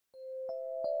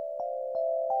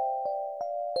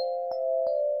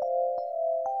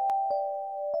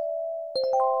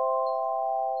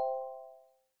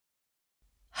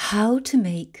How to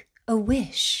Make a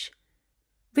Wish,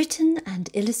 written and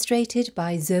illustrated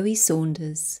by Zoe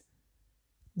Saunders,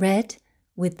 read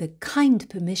with the kind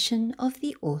permission of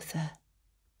the author.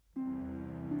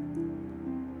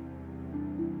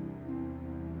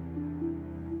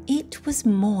 It was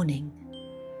morning,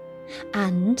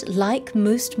 and like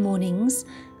most mornings,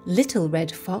 Little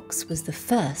Red Fox was the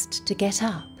first to get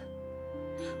up.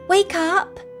 "Wake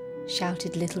up!"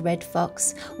 shouted Little Red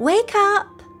Fox. "Wake up!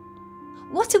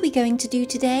 What are we going to do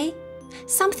today?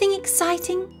 Something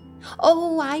exciting?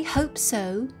 Oh, I hope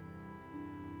so."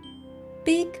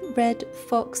 Big Red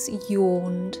Fox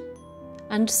yawned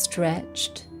and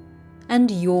stretched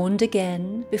and yawned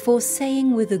again before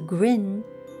saying with a grin,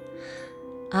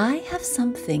 "I have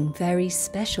something very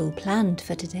special planned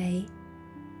for today.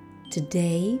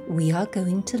 Today we are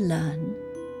going to learn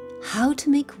how to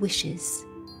make wishes.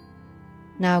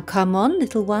 Now come on,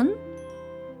 little one.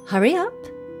 Hurry up.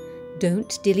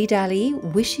 Don't dilly-dally,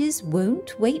 wishes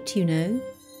won't wait, you know."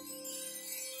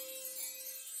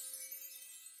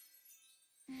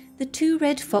 The two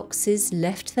red foxes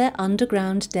left their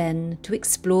underground den to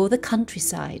explore the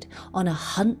countryside on a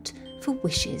hunt for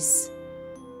wishes.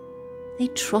 They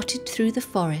trotted through the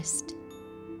forest.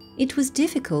 It was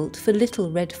difficult for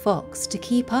Little Red Fox to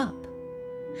keep up,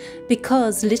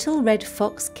 because Little Red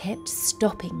Fox kept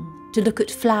stopping to look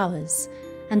at flowers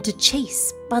and to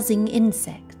chase buzzing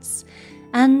insects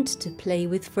and to play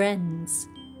with friends.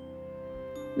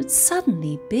 But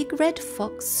suddenly Big Red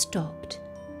Fox stopped,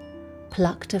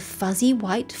 plucked a fuzzy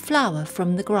white flower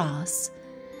from the grass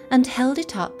and held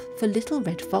it up for Little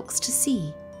Red Fox to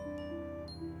see.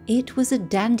 It was a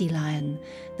dandelion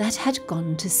that had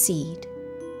gone to seed.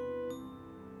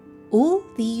 "All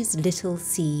these little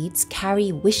seeds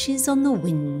carry wishes on the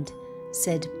wind,"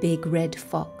 said Big Red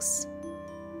Fox,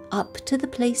 "up to the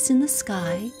place in the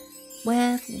sky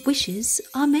where wishes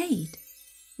are made.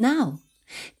 Now,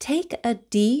 take a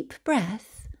deep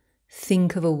breath,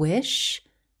 think of a wish,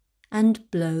 and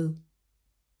blow."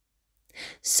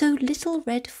 So Little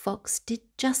Red Fox did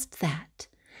just that,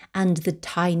 and the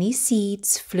tiny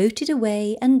seeds floated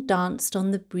away and danced on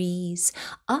the breeze,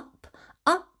 up,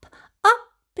 up,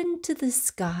 up into the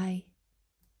sky.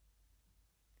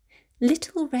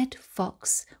 Little Red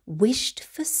Fox wished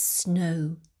for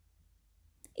snow.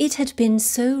 It had been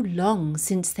so long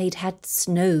since they'd had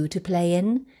snow to play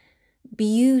in.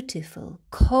 Beautiful,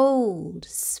 cold,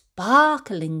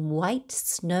 sparkling white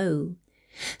snow.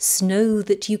 Snow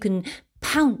that you can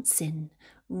pounce in,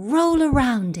 roll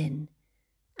around in,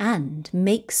 and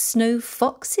make snow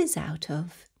foxes out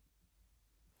of.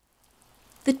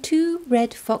 The two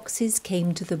red foxes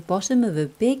came to the bottom of a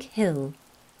big hill.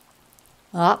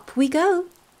 "Up we go,"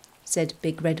 said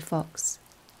Big Red Fox,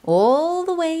 "all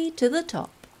the way to the top."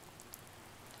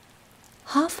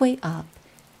 Halfway up,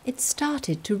 it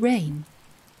started to rain.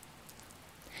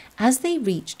 As they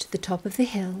reached the top of the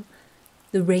hill,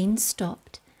 the rain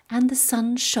stopped and the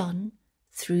sun shone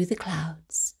through the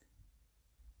clouds.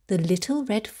 The Little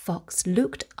Red Fox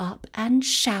looked up and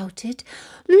shouted,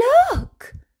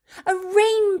 "Look! A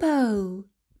rainbow!"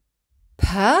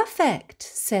 "Perfect,"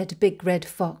 said Big Red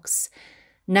Fox.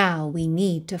 "Now we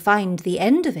need to find the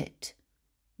end of it.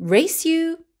 Race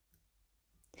you!"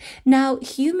 Now,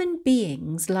 human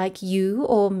beings like you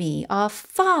or me are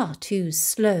far too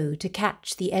slow to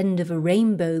catch the end of a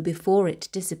rainbow before it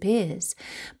disappears,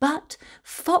 but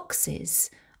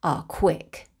foxes are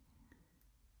quick.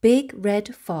 Big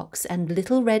Red Fox and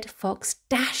Little Red Fox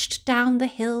dashed down the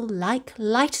hill like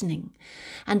lightning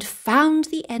and found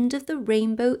the end of the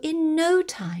rainbow in no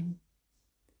time.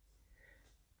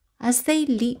 As they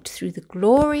leaped through the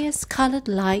glorious coloured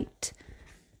light,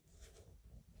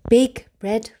 Big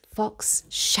Red Fox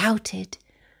shouted,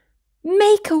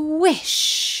 "Make a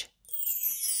wish!"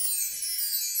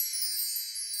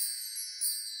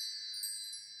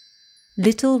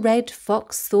 Little Red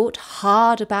Fox thought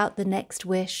hard about the next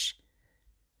wish.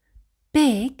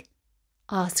 "Big,"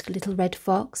 asked Little Red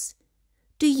Fox,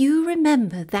 "do you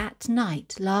remember that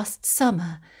night last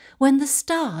summer when the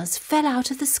stars fell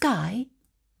out of the sky?"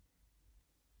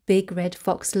 Big Red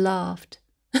Fox laughed.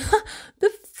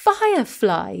 "The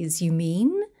fireflies, you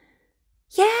mean?"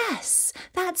 "Yes,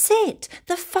 that's it,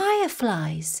 the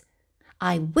fireflies.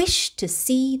 I wish to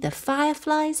see the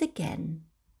fireflies again."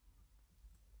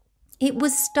 It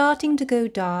was starting to go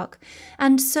dark,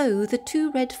 and so the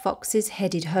two red foxes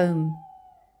headed home.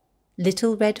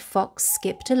 Little Red Fox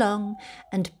skipped along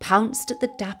and pounced at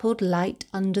the dappled light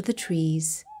under the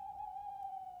trees.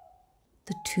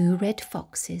 The two red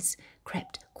foxes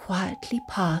crept quietly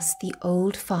past the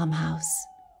old farmhouse.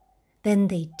 Then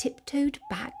they tiptoed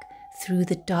back through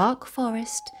the dark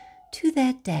forest to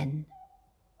their den.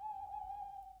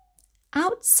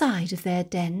 Outside of their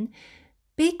den,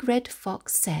 Big Red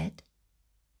Fox said,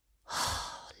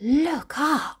 "Oh, look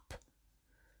up!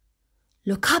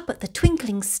 Look up at the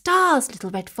twinkling stars, little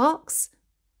Red Fox."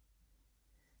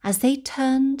 As they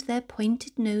turned their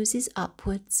pointed noses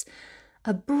upwards,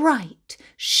 a bright,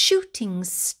 shooting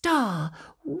star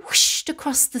whooshed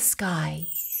across the sky.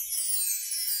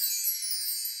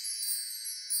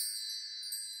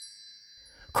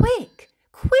 "Quick,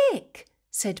 quick,"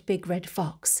 said Big Red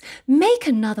Fox, "make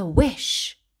another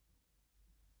wish."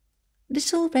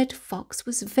 Little Red Fox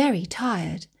was very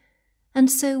tired, and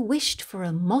so wished for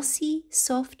a mossy,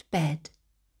 soft bed,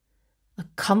 a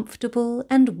comfortable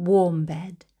and warm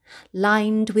bed,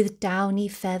 lined with downy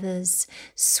feathers,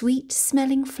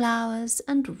 sweet-smelling flowers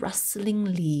and rustling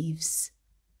leaves.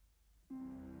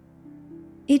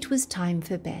 It was time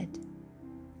for bed,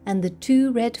 and the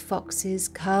 2 red foxes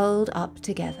curled up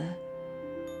together.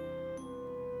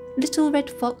 Little Red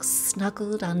Fox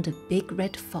snuggled under Big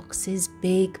Red Fox's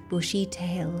big bushy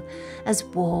tail, as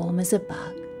warm as a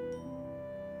bug.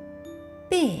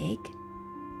 "Big,"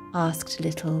 asked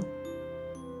Little,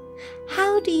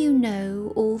 "how do you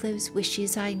know all those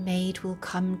wishes I made will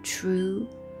come true?"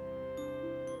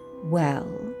 "Well,"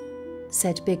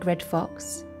 said Big Red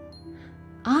Fox,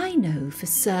 "I know for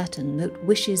certain that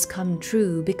wishes come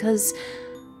true because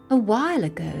a while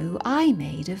ago I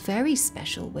made a very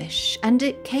special wish and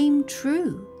it came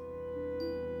true."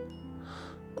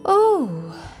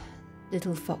 "Oh,"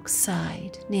 Little Fox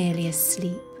sighed, nearly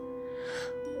asleep.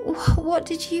 "What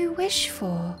did you wish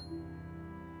for?"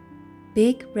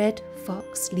 Big Red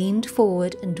Fox leaned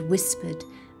forward and whispered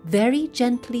very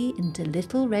gently into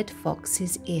Little Red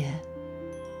Fox's ear,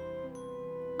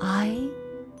 "I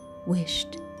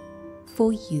wished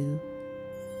for you."